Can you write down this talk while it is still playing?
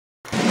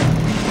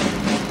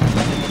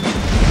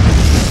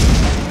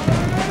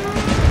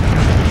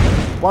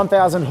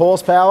1,000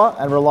 horsepower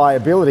and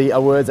reliability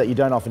are words that you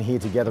don't often hear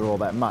together all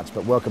that much,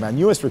 but welcome our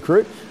newest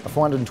recruit, a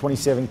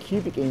 427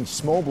 cubic inch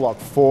small block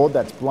Ford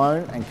that's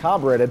blown and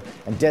carbureted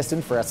and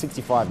destined for our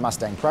 65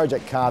 Mustang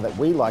project car that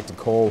we like to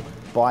call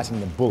biting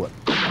the bullet.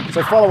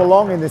 So follow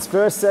along in this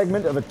first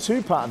segment of a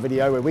two-part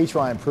video where we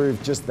try and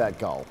prove just that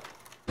goal.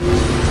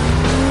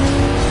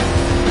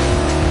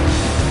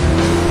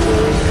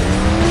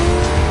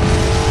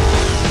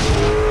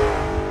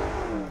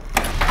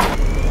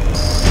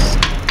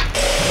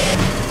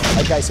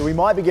 Okay, so we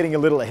might be getting a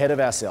little ahead of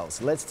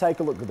ourselves. Let's take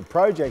a look at the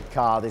project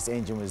car this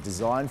engine was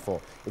designed for.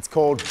 It's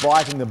called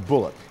Biting the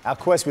Bullet. Our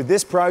quest with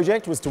this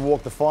project was to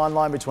walk the fine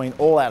line between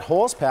all-out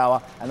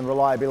horsepower and the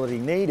reliability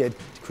needed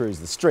to cruise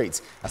the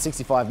streets. Our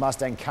 65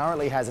 Mustang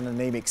currently has an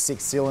anemic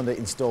 6-cylinder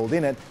installed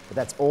in it, but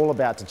that's all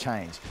about to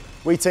change.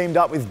 We teamed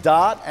up with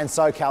Dart and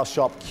SoCal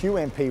shop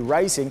QMP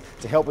Racing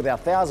to help with our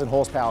 1,000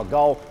 horsepower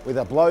goal with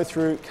a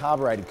blow-through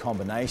carbureted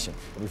combination.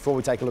 And before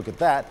we take a look at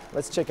that,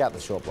 let's check out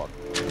the short block.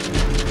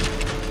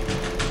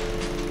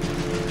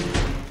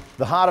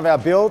 The heart of our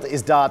build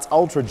is Dart's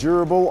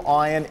ultra-durable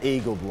Iron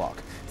Eagle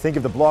block. Think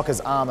of the block as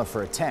armour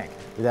for a tank.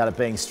 Without it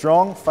being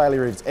strong,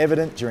 failure is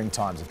evident during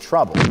times of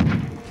trouble.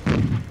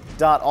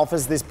 Dart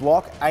offers this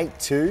block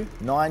 8.2,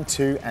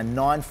 9.2 and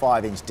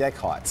 9.5 inch deck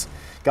heights.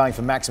 Going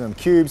for maximum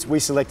cubes, we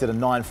selected a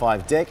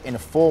 9.5 deck in a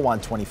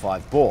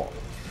 4.125 bore.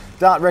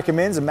 Dart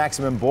recommends a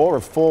maximum bore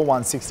of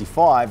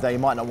 4.165, though you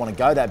might not want to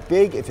go that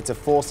big if it's a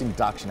forced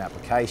induction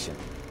application.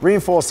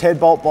 Reinforced head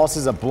bolt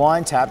bosses are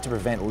blind tap to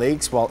prevent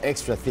leaks, while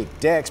extra thick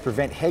decks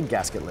prevent head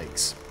gasket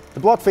leaks. The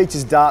block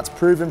features Dart's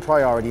proven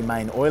priority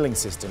main oiling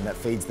system that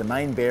feeds the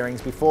main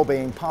bearings before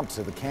being pumped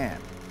to the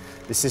cam.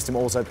 This system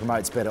also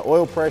promotes better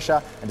oil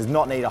pressure and does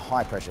not need a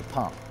high pressure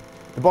pump.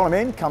 The bottom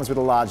end comes with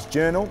a large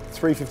journal,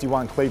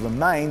 351 Cleveland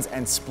mains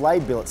and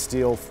splayed billet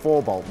steel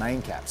 4-bolt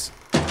main caps.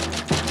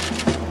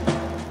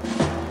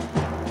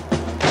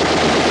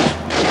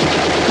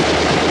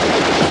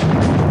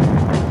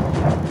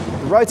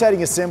 The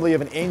rotating assembly of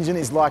an engine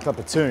is like a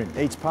platoon.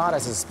 Each part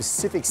has a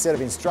specific set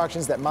of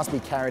instructions that must be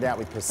carried out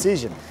with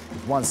precision.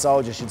 If one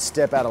soldier should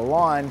step out of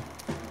line,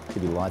 it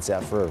could be lights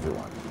out for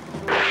everyone.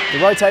 The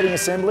rotating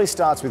assembly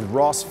starts with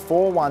Ross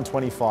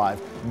 4.125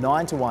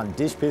 9-to-1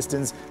 dish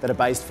pistons that are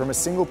based from a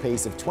single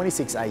piece of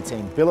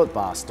 2618 billet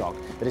bar stock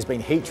that has been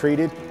heat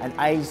treated and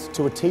aged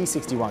to a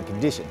T61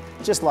 condition,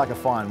 just like a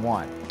fine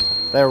wine.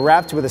 They are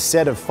wrapped with a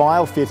set of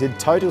file-fitted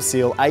Total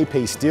Seal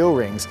AP steel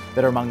rings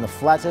that are among the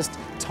flattest,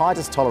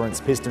 tightest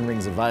tolerance piston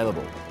rings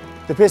available.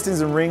 The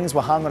pistons and rings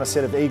were hung on a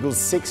set of Eagle's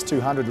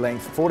 6-200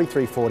 length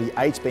 4340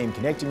 H-beam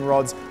connecting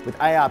rods with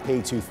ARP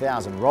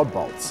 2000 rod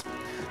bolts.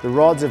 The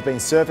rods have been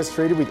surface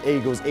treated with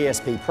Eagle's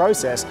ESP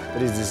process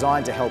that is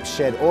designed to help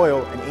shed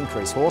oil and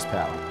increase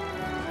horsepower.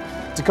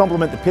 To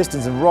complement the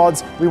pistons and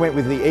rods, we went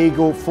with the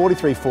Eagle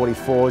 4340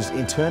 forged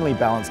internally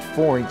balanced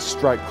 4-inch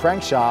stroke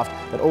crankshaft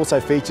that also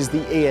features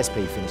the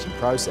ESP finishing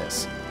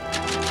process.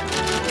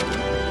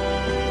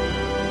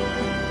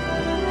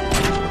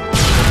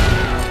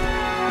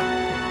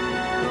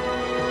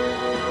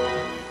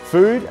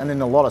 Food, and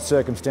in a lot of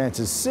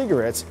circumstances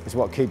cigarettes, is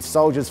what keeps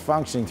soldiers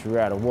functioning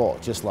throughout a war,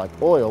 just like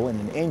oil in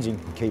an engine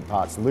can keep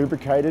parts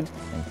lubricated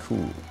and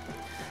cool.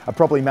 A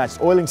properly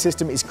matched oiling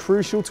system is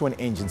crucial to an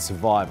engine's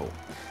survival.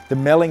 The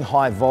Melling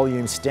high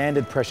volume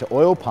standard pressure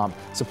oil pump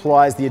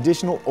supplies the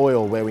additional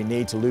oil where we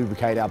need to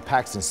lubricate our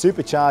Paxton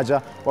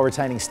Supercharger while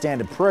retaining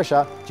standard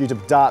pressure due to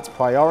Dart's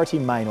priority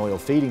main oil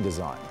feeding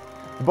design.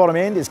 The bottom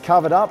end is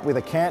covered up with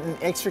a Canton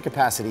extra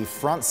capacity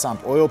front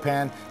sump oil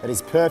pan that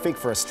is perfect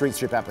for a street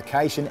strip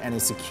application and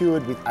is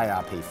secured with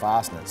ARP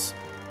fasteners.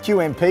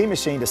 QMP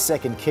machined a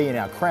second key in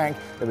our crank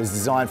that was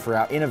designed for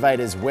our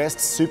Innovators West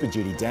Super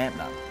Duty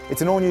dampener.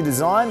 It's an all-new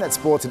design that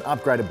sports an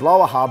upgraded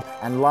blower hub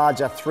and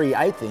larger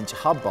 3/8 inch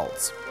hub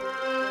bolts.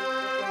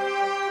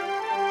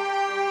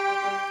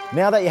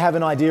 Now that you have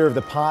an idea of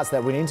the parts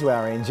that went into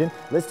our engine,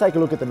 let's take a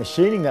look at the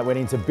machining that went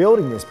into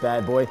building this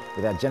bad boy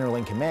with our General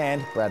in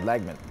Command, Brad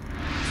Lagman.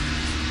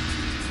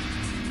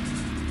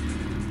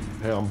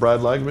 Hey, I'm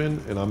Brad Lagman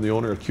and I'm the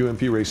owner of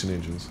QMP Racing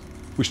Engines.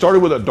 We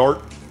started with a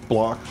Dart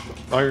block,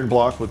 iron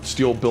block with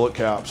steel billet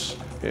caps,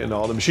 and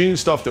the machining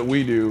stuff that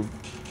we do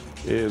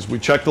is we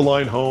check the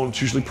line hone.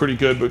 It's usually pretty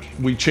good, but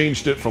we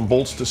changed it from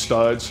bolts to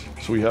studs,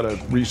 so we had to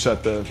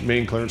reset the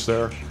main clearance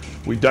there.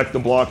 We decked the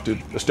block to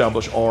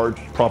establish our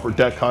proper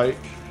deck height.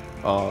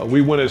 We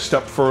went a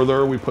step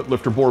further. We put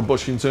lifter board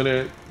bushings in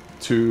it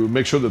to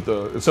make sure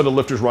that instead of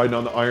lifters riding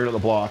on the iron of the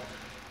block,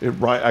 it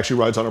actually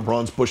rides on a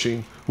bronze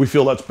bushing. We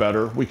feel that's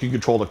better. We can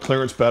control the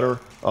clearance better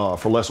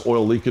for less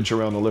oil leakage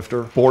around the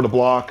lifter. Bored the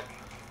block,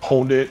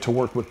 honed it to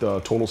work with the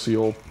Total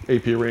Seal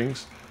AP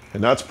rings,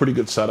 and that's a pretty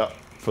good setup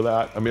for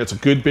that. I mean, it's a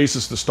good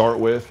basis to start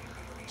with,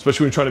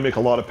 especially when you're trying to make a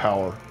lot of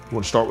power. You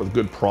want to start with a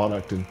good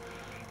product, and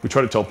we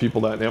try to tell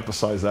people that and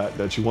emphasize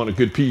that you want a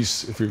good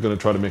piece if you're going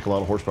to try to make a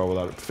lot of horsepower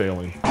without it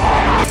failing.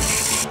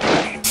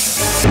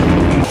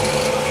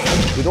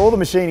 With all the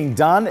machining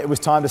done, it was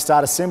time to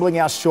start assembling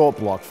our short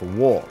block for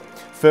war.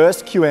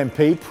 First,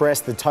 QMP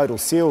pressed the total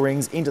seal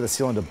rings into the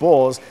cylinder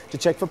bores to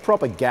check for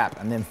proper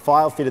gap and then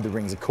file fitted the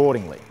rings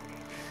accordingly.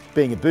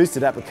 Being a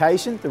boosted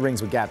application, the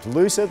rings were gapped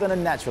looser than a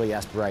naturally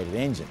aspirated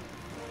engine.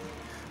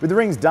 With the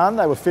rings done,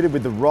 they were fitted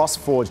with the Ross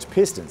forged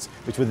pistons,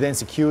 which were then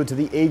secured to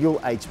the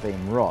Eagle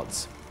H-beam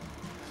rods.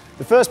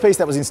 The first piece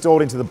that was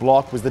installed into the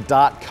block was the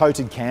Dart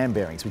coated cam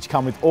bearings, which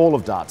come with all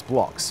of Dart's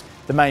blocks.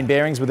 The main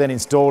bearings were then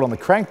installed on the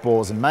crank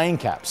bores and main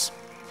caps.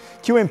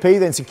 QMP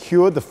then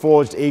secured the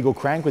forged Eagle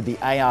crank with the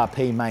ARP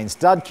main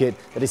stud kit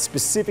that is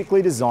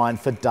specifically designed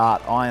for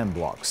Dart iron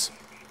blocks.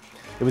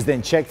 It was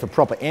then checked for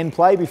proper end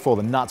play before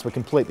the nuts were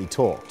completely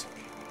torqued.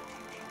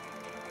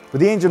 With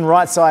the engine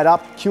right side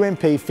up,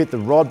 QMP fit the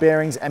rod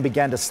bearings and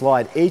began to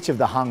slide each of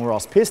the hung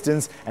Ross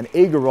pistons and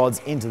Eagle rods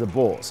into the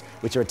bores,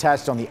 which are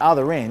attached on the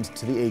other end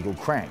to the Eagle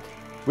crank.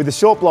 With the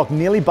short block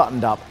nearly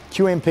buttoned up,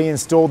 QMP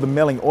installed the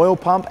milling oil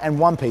pump and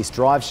one-piece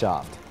drive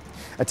shaft.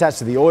 Attached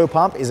to the oil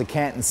pump is a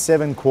Canton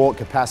 7-quart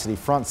capacity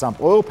front sump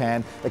oil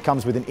pan that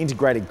comes with an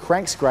integrated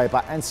crank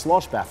scraper and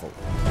slosh baffle.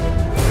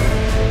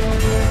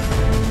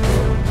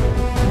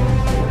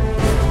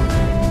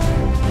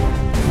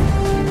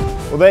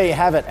 Well, there you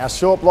have it. Our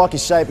short block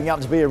is shaping up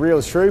to be a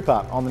real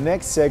trooper. On the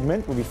next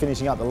segment, we'll be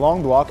finishing up the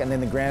long block, and then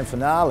the grand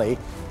finale,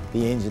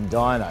 the engine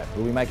dyno.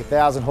 Will we make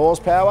 1,000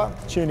 horsepower?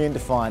 Tune in to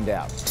find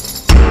out.